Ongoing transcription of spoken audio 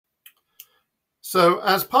So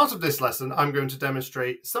as part of this lesson, I'm going to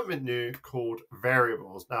demonstrate something new called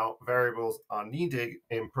variables. Now, variables are needed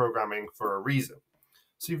in programming for a reason.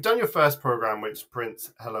 So you've done your first program, which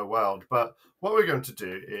prints hello world. But what we're going to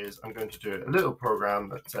do is I'm going to do a little program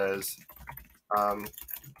that says,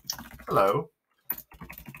 hello,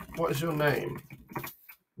 what is your name?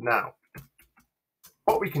 Now,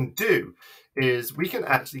 what we can do is we can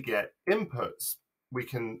actually get inputs. We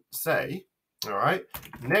can say, all right,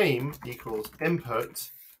 name equals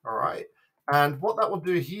input, all right. And what that will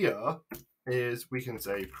do here is we can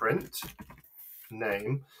say print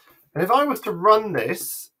name. And if I was to run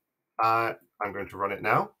this, I'm going to run it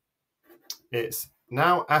now. It's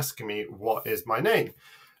now asking me what is my name.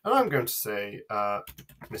 And I'm going to say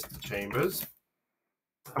Mr. Chambers.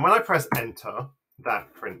 And when I press enter,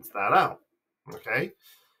 that prints that out, okay?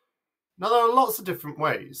 Now, there are lots of different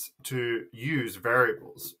ways to use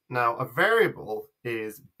variables. Now, a variable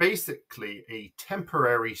is basically a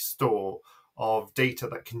temporary store of data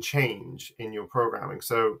that can change in your programming.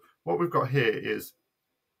 So what we've got here is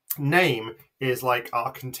name is like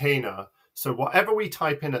our container. So whatever we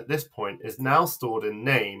type in at this point is now stored in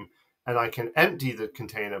name, and I can empty the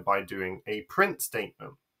container by doing a print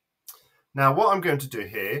statement. Now, what I'm going to do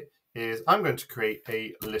here is I'm going to create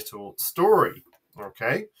a little story,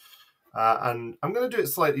 okay? And I'm going to do it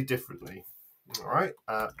slightly differently. All right,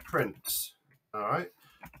 print. All right,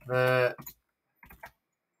 there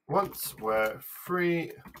once were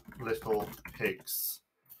 3 little pigs.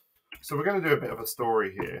 So we're going to do a bit of a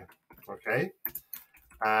story here, okay?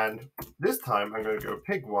 And this time I'm going to go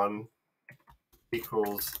pig 1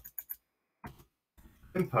 equals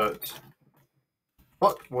input.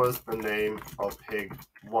 What was the name of pig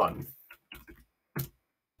 1?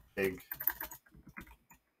 Pig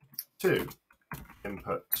 2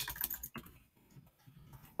 input.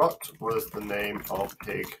 What was the name of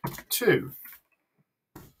pig 2?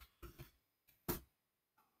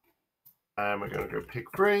 And we're going to go pig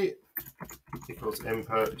 3 equals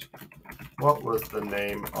input. What was the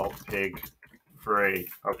name of pig 3?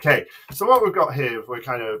 Okay, so what we've got here, we're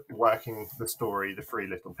kind of working the story, the 3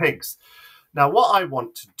 little pigs. Now, what I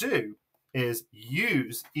want to do is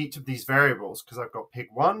use each of these variables because I've got pig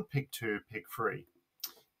 1, pig 2, pig 3.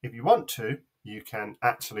 If you want to, you can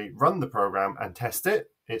actually run the program and test it.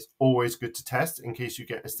 It's always good to test in case you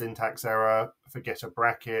get a syntax error, forget a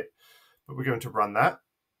bracket, but we're going to run that.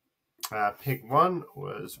 Pig 1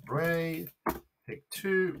 was Ray, pig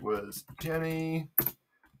 2 was Jenny,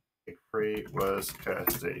 pig 3 was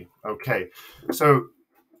Kirsty. Okay, so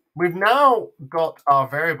we've now got our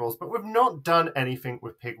variables, but we've not done anything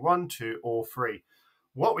with pig 1, 2, or 3.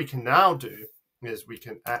 What we can now do is we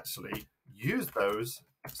can actually use those.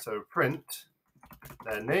 So print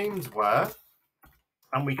their names were,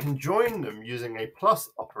 and we can join them using a plus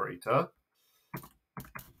operator.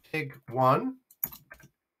 Pig 1,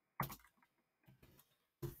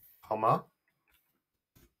 comma,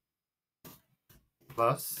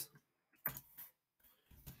 plus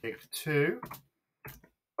pig 2,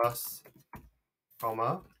 plus,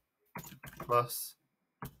 comma, plus,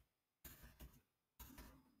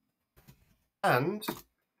 and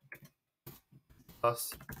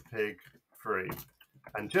plus pig 3.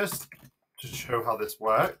 And just to show how this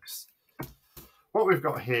works, what we've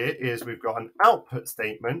got here is we've got an output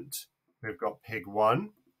statement. We've got pig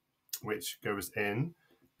 1, which goes in,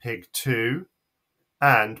 pig 2,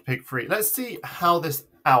 and pig 3. Let's see how this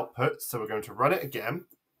outputs. So we're going to run it again.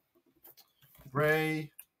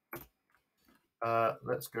 Ray,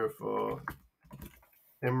 let's go for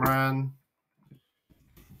Imran,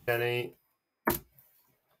 Jenny.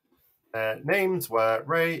 Names were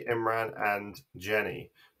Ray, Imran, and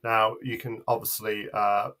Jenny. Now, you can obviously,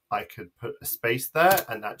 I could put a space there,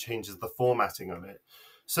 and that changes the formatting of it.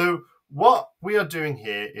 So what we are doing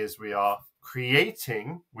here is we are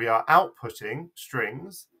outputting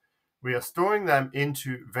strings. We are storing them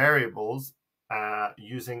into variables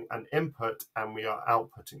using an input, and we are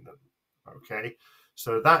outputting them, okay?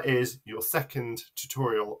 So that is your second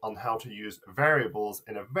tutorial on how to use variables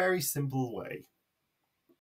in a very simple way.